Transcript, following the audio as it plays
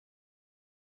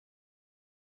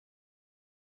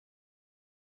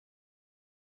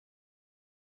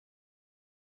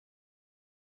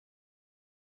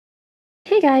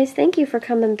Hey guys, thank you for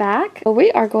coming back.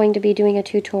 We are going to be doing a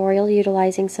tutorial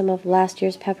utilizing some of last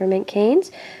year's peppermint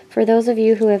canes. For those of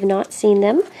you who have not seen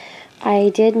them, I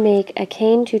did make a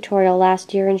cane tutorial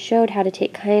last year and showed how to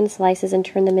take cane slices and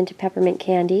turn them into peppermint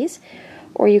candies.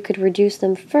 Or you could reduce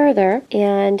them further,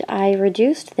 and I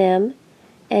reduced them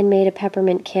and made a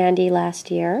peppermint candy last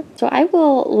year. So I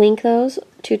will link those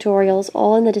tutorials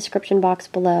all in the description box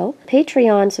below.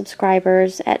 Patreon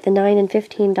subscribers at the $9 and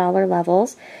 $15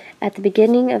 levels, at the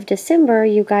beginning of December,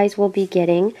 you guys will be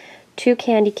getting 2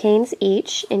 candy canes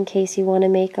each in case you want to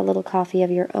make a little coffee of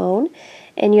your own.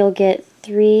 And you'll get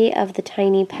 3 of the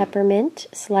tiny peppermint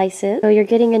slices. So you're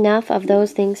getting enough of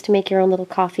those things to make your own little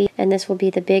coffee. And this will be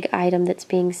the big item that's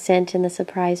being sent in the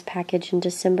surprise package in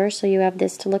December. So you have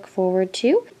this to look forward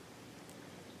to.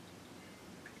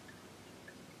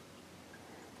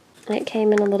 It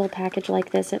came in a little package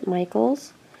like this at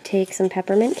Michael's. Take some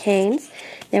peppermint canes.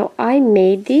 Now I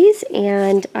made these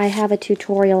and I have a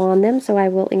tutorial on them, so I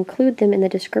will include them in the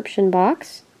description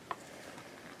box.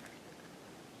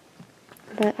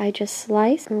 But I just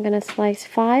slice. I'm going to slice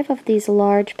 5 of these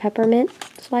large peppermint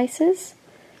slices.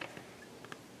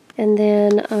 And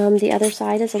then the other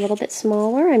side is a little bit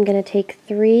smaller. I'm going to take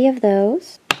 3 of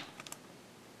those.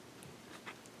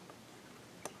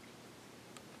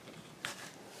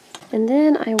 And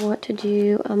then I want to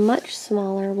do a much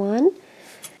smaller one.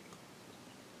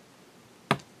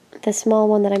 The small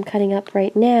one that I'm cutting up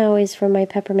right now is from my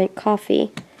peppermint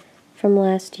coffee from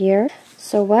last year.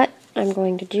 So what I'm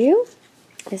going to do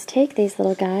is take these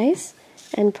little guys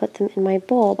and put them in my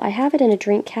bowl. I have it in a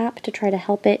drink cap to try to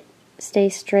help it stay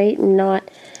straight and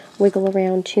not wiggle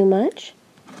around too much.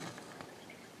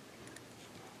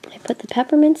 I put the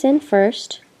peppermints in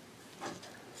first.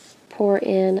 Pour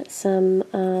in some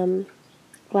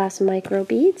glass micro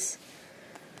beads.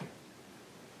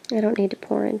 I don't need to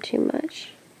pour in too much.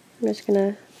 I'm just going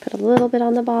to put a little bit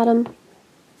on the bottom.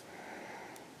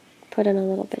 Put in a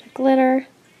little bit of glitter.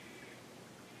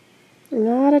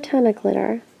 Not a ton of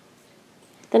glitter.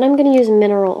 Then I'm going to use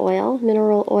mineral oil.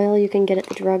 Mineral oil you can get at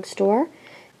the drugstore.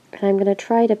 And I'm going to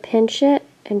try to pinch it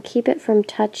and keep it from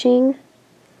touching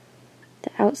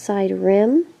the outside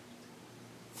rim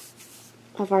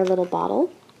of our little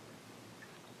bottle.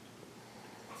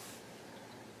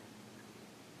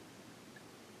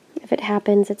 If it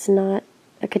happens, it's not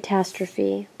a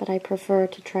catastrophe, but I prefer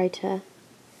to try to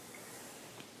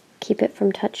keep it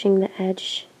from touching the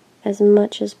edge as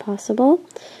much as possible.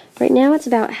 Right now it's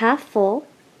about half full,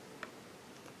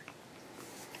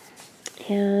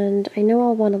 and I know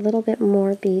I'll want a little bit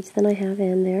more beads than I have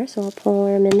in there, so I'll pour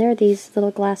them in there. These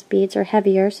little glass beads are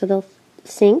heavier, so they'll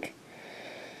sink.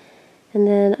 And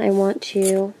then I want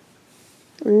to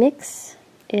mix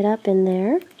it up in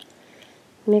there.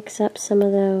 Mix up some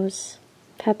of those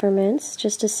peppermints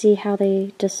just to see how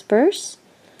they disperse.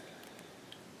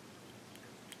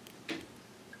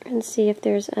 And see if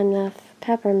there's enough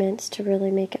peppermints to really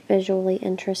make it visually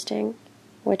interesting.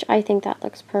 Which I think that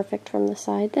looks perfect from the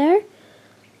side there.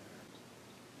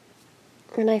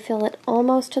 And I fill it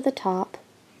almost to the top.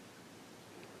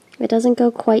 It doesn't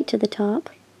go quite to the top.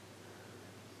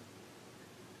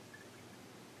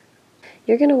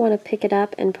 You're going to want to pick it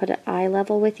up and put it eye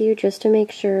level with you just to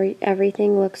make sure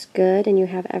everything looks good and you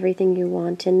have everything you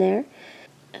want in there.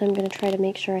 And I'm going to try to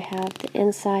make sure I have the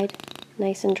inside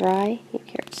nice and dry. You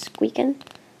hear it squeaking.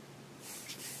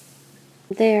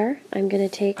 There, I'm going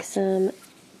to take some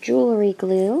jewelry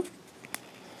glue.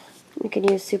 You can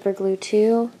use super glue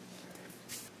too.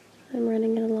 I'm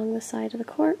running it along the side of the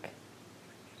cork.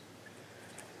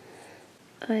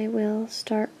 I will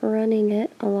start running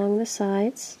it along the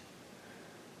sides,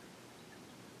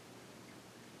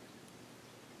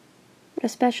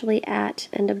 especially at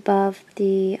and above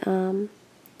the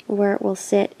where it will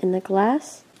sit in the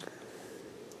glass.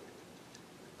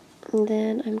 And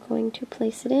then I'm going to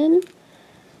place it in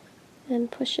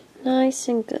and push it nice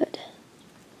and good.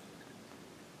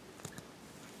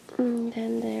 And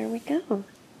then there we go.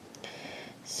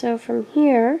 So from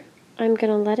here, I'm going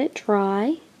to let it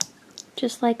dry,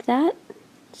 just like that,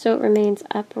 so it remains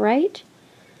upright.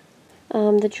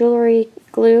 The jewelry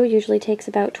glue usually takes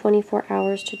about 24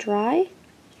 hours to dry,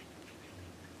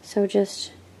 so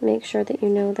just make sure that you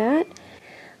know that.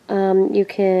 You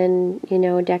can,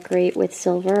 decorate with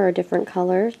silver or different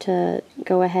color to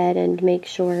go ahead and make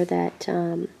sure that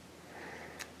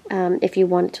if you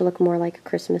want it to look more like a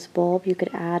Christmas bulb, you could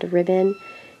add a ribbon.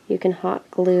 You can hot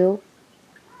glue.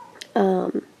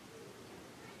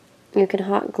 You can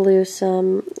hot glue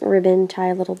some ribbon, tie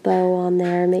a little bow on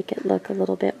there, make it look a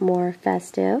little bit more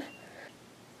festive.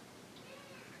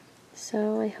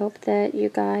 So I hope that you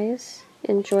guys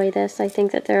enjoy this. I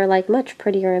think that they're like much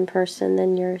prettier in person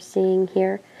than you're seeing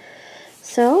here.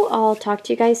 So I'll talk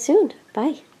to you guys soon.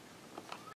 Bye.